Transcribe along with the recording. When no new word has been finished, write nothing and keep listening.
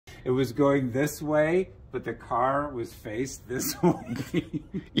It was going this way, but the car was faced this way.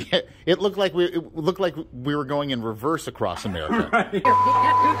 Yeah, it looked like we were going in reverse across America. Right.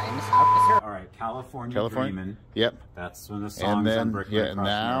 All right, California Dreamin'. Yep. That's when the song's on Bricklin across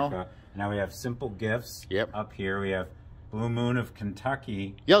now, America. Now we have Simple Gifts. Yep. Up here we have Blue Moon of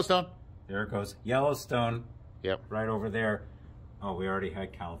Kentucky. Yellowstone. There it goes. Yellowstone. Yep. Right over there. Oh, we already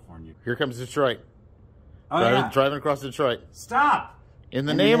had California. Here comes Detroit. Oh, driving across Detroit. Stop! In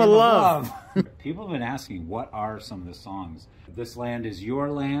the name of love. People have been asking, what are some of the songs? This Land Is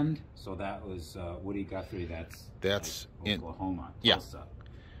Your Land. So that was Woody Guthrie. That's like Oklahoma. Yeah. Tulsa.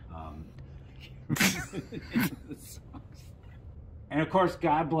 And of course,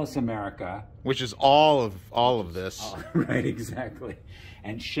 God Bless America. Which is all of this. Oh, right, exactly.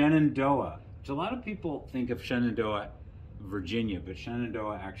 And Shenandoah. Which a lot of people think of Shenandoah, Virginia, but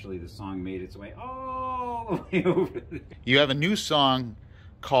Shenandoah, actually, the song made its way all the way over there. You have a new song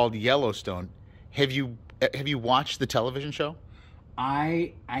called Yellowstone. Have you watched the television show?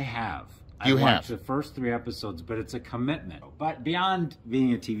 I have. I watched the first 3 episodes, but it's a commitment. But beyond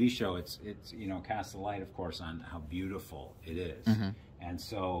being a TV show, it's casts a light, of course, on how beautiful it is. Mm-hmm. And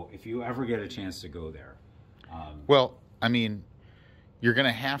so, if you ever get a chance to go there, well, I mean, you're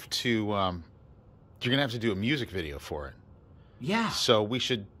gonna have to do a music video for it. Yeah. So we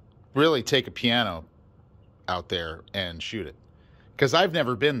should really take a piano out there and shoot it, because I've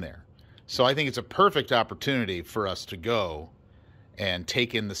never been there. So I think it's a perfect opportunity for us to go and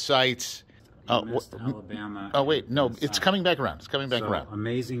take in the sights. Alabama. Oh wait, no, it's coming back around. It's coming back around.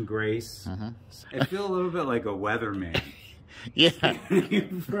 Amazing Grace. I feel a little bit like a weatherman. Yeah.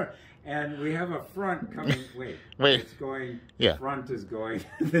 And we have a front coming. Wait. It's going. Yeah. The front is going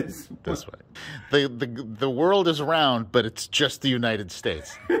this way. The world is round, but it's just the United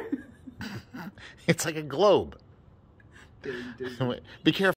States. It's like a globe. Be careful.